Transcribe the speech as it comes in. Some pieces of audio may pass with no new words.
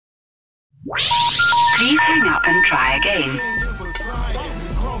Please hang up and try again.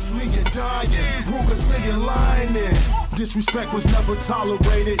 Cross me, you're dying. Ruger till you're lying. Disrespect was never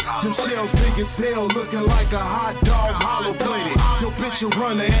tolerated. Them shells big as hell, looking like a hot dog, hollow plated. Your bitch a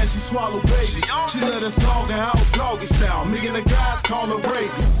runner and she swallow babies. She let us dog her out doggy style. Me and the guys call her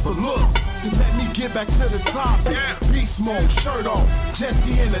rabies. But look, you let me get back to the topic. Beast mode, shirt off, jet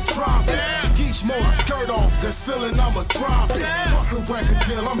ski in the tropics. Ski mode, skirt off, the ceiling I'ma drop it. Fuck a record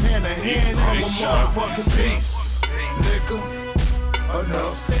deal, I'm hand to hand. I'm a motherfucking beast, nigga.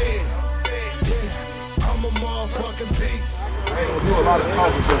 Enough said. Yeah, I'm a motherfucking beast. I ain't gonna do a lot of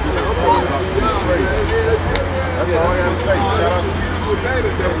talking, but just crazy. That's all I gotta say.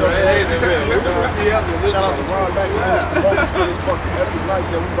 Shout out to Ron back for his promotions for this fucking epic night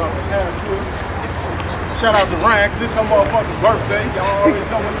that we about to have. Shout out to Ryan, cause it's her motherfucking birthday. Y'all already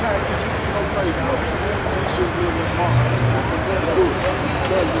know what time it is. You know crazy, but she should be in this month. Let's do it.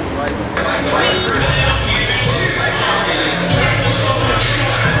 Let's do it right now.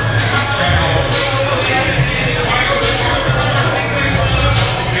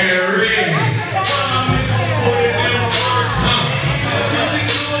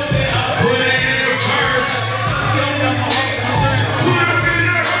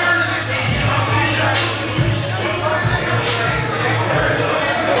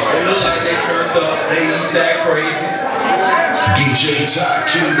 DJ Ty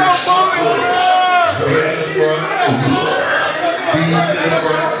King Sparklers. Bees to the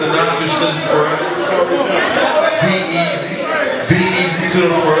front, Sinatra to the front. Be easy to the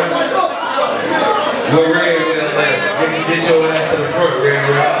front. Go red with that left. Get your ass to the front, red.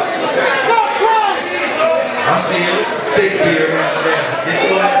 I see you. Thick beer right there.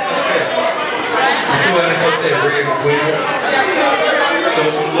 Get your ass up there. Get your ass up there, red. Show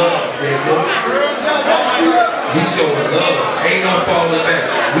some love, nigga. We showing love. Ain't no falling back.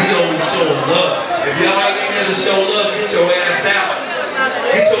 We only showing love. If y'all ain't here to show love, get your ass out.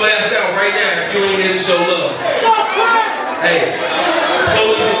 Get your ass out right now if you ain't here to show love. Hey,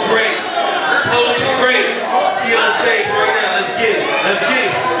 Polie Da Great. Polie Da Great. He on stage right now. Let's get it. Let's get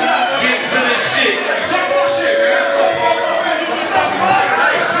it. Get to this shit. Talk more shit, man.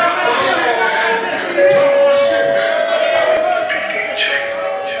 Hey, talk more shit, man. Talk more shit, man.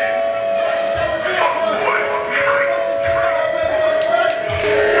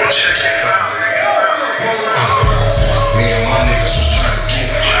 Check it out. Me and my niggas was trying to get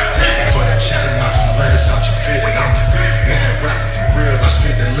it. For that chatter, knock some letters out your fit. I'm man rapping for real. I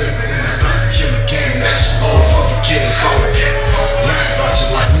spit that living and about to kill a game. That's all for forgetting. So learn about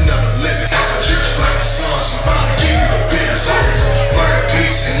your life, we never live it. I treat you like my son, so I'm about to give you the business. Learn a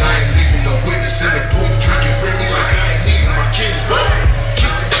piece and I ain't leaving no witness in the booth. Drinking with me like I ain't needing my kids. But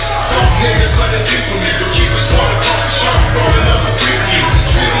keep it. Fuck niggas under deep for me, but keep it small across the shop, rolling up a brief for you.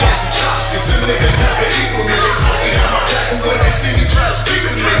 Treat them like some chopsticks, them niggas never equal me. They talk me out my back, but when they see me try to speak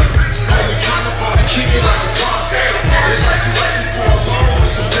to me, I be trying to find a keep it like a prostitute. It's like you asking for a loan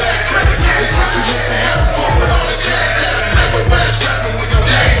with some bad credit. It's like you missing having fun with all the snaps that I have with bad strapping when your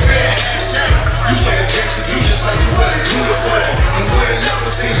day's bad. You play against it, you just like you wear a uniform. And we ain't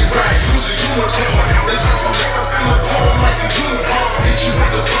never seen you right, use a unicorn. It's like you make up in the poem like a unicorn. Hit you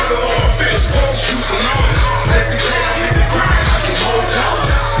with the butter on my fist, both shoes and arms. Every day I hit the grind, I get more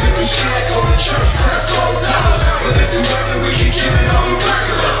dollars. If you scared, go to church, press $4. But if you rather, we can keep it on the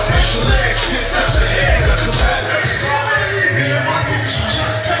regular. Extra legs, 10 steps ahead of competitors. Me and my niggas were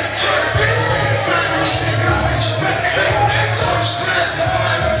just paid. The final receiver, I made you make it. First class, they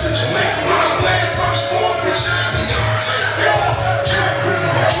fly me to Jamaica. When I land first form, bitch, I ain't be on my tape. Turn green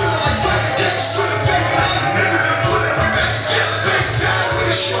on my drill, like Black and Decker, split a fake. Nigga, then put it right back together. FaceTime with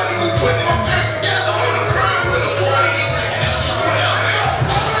a shorty, we putting my back together on the grind with a 40. He's taking his trouble down there.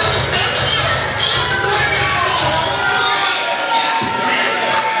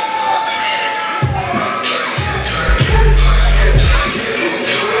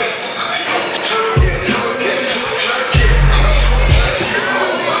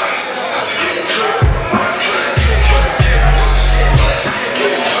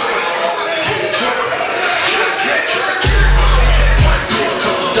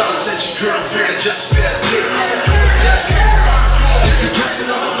 Girlfriend just said good. If you're pressing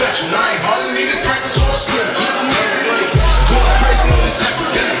on a veteran, I ain't hardly needed practice or a split. Going crazy on this type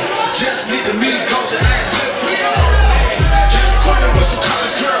of game. Just need the meat, cause it ain't flip. Get acquainted with some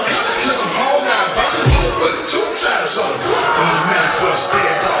college girls. Took them home, now I'm about to lose, but 2 times on them. Automatic for a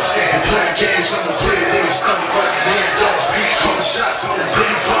standoff. And playing games, I'm gonna put it in your stomach like an handoff. Calling shots on the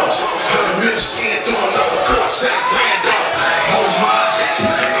green boss. Heard a Memphis 10 throwing up the 4, say Randolph. Oh my.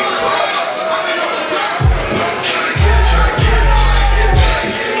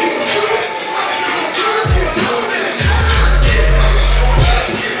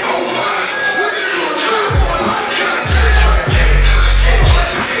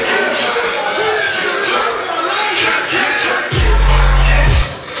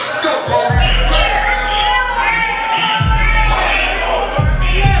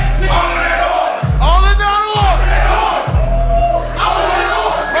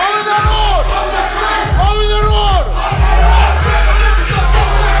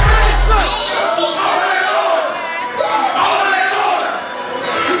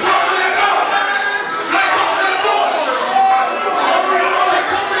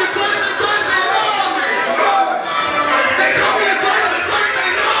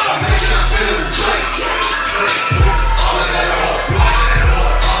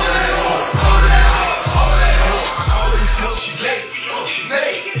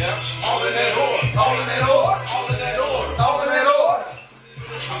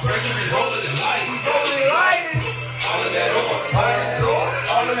 breaking, we rolling and lighting. All in that order. All in that order.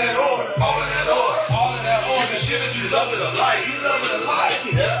 All in that order. All in that order. Give a shit if you love it or like it.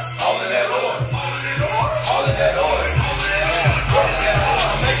 Yeah. All in that order. All in that order. All in that order. All in that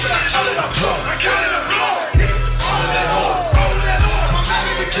order. Make it, I count it, I blow. All in that order. My man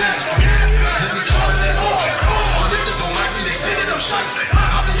need the gas, bro. Let me call in that order. All niggas don't like me, they say that I'm shanksy.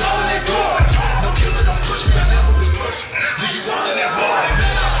 I be all in that door. No killer, don't push me, I never been pushed. Do you all in that bar?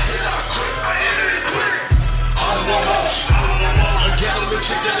 Man, I hit, I quit. All in one motion. A gallon of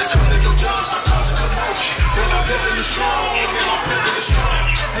chick that'll come to your job, start causing commotion. When I'm pimping the strong, and I'm pimping the strong.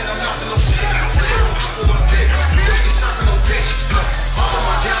 And I'm knocking no shit. So I'm popping my dick. They get shot for no bitch. All of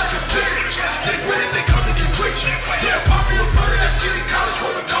my guys get bitch. They ready, they come to get rich. Yeah, popping in front of that city college,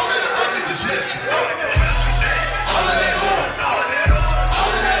 what we call it an early dismissal. All in that order. All in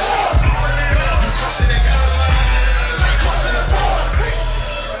that order. You crossing that guidelines, I crossing the border.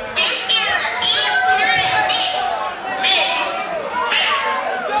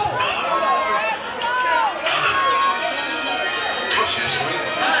 That shit sweet.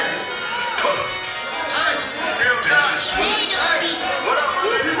 That shit sweet. What up?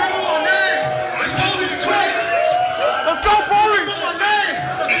 You remember my name? It's Polie Da Great. Let's go, Polie! My name.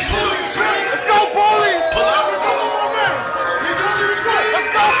 It's Polie Da Great. Let's go, Polie! Pull up. Remember my name? This is sweet. Let's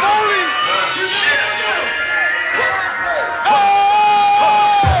go, Polie! Shit, I know.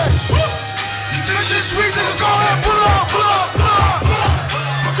 You think shit sweet, then go ahead, pull up.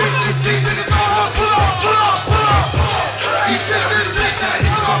 My grip too deep in the time, pull up. He said I'm the best side,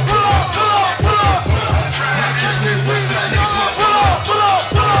 nigga, gon' pull up. Now catch me in the west side, niggas gon' pull up.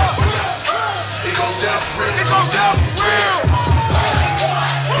 It goes down for real, it goes down for real.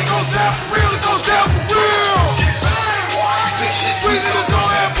 It goes down for real, it goes down for real. You think shit sweet, then go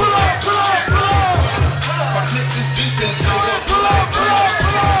ahead, pull up. My clip too deep in the time, pull up.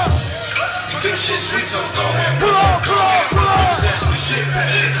 You think shit sweet, so go ahead, pull up. Niggas ask for the shit,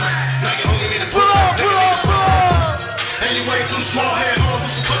 man. Now you homie need to pull up. And you ain't too small, head home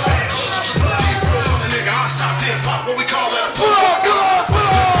with some pull up. Deep girls on the nigga, I stop there, pop, what we call that a pull up.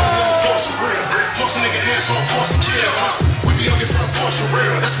 Force for real, force a nigga hands on, force a kill. We be on your front force for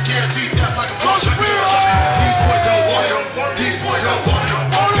real, that's a guaranteed death like a Porsche real. These boys don't want it, these boys don't want it.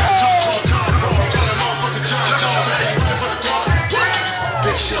 Got talk for a car, bro, got that motherfucker John Jones, hey, you running for the guard.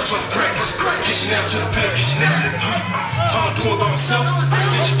 Big shit for the greatness, get you down to the pit. If I don't do it by myself,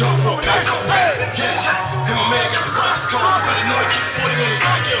 get you done for a pack. Yes, and my man got the rock scope, you better know he keep 40 on his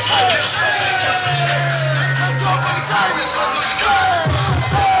back, yeah, so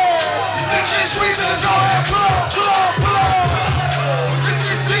you think shit sweet till it go ahead, pull up.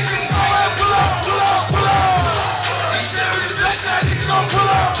 You think we take pull up. He said we the best side, niggas gon'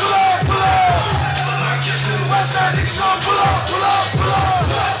 pull up. I catch me in the west side, niggas gon' pull up.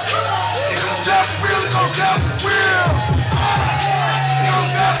 It goes down for real, it goes down for real. It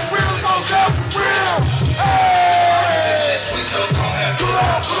goes down for real, it goes down for real. You think shit sweet till it go ahead, pull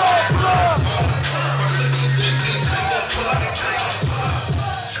up. My clip too big, niggas ain't gon' pull up.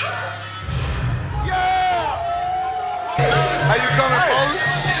 How you coming, Polie?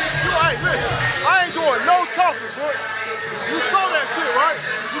 Hey, listen, I ain't doing no talking, boy. You saw that shit, right?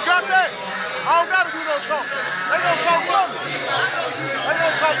 You got that? I don't gotta do no talking. They gonna talk for me. They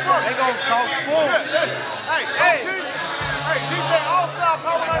gonna talk for me. Yeah, listen. Hey, DJ All-Star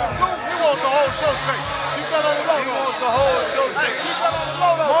Power 92, he want the whole show tape. Keep that on the low. He want the whole show Hey, tape. keep that on the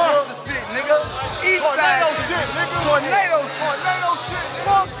low, Monster shit, nigga. East Tornado side shit, nigga. Tornado shit.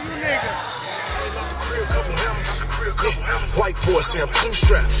 Fuck you niggas. White boy say I'm too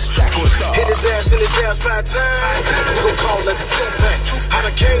stressed. Hit his ass in his ass 5 times. We gon' call that the 2-pack. I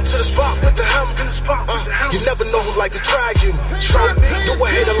done came to the spot with the hammer. You never know who like to try you. Try me, do a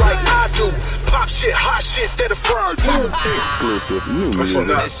hater like I do. Pop shit, hot shit, that'll fry you. Exclusive new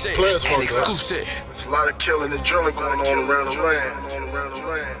music. This is an exclusive. There's a lot of killing and drilling going on around the land.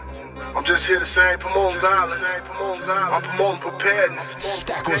 I'm just here to say, promoting violence. I'm promoting preparedness.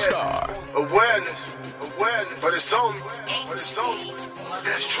 Stack or Star. Awareness. But it's on me. That's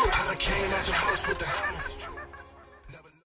true. I done came out the house with the hammer.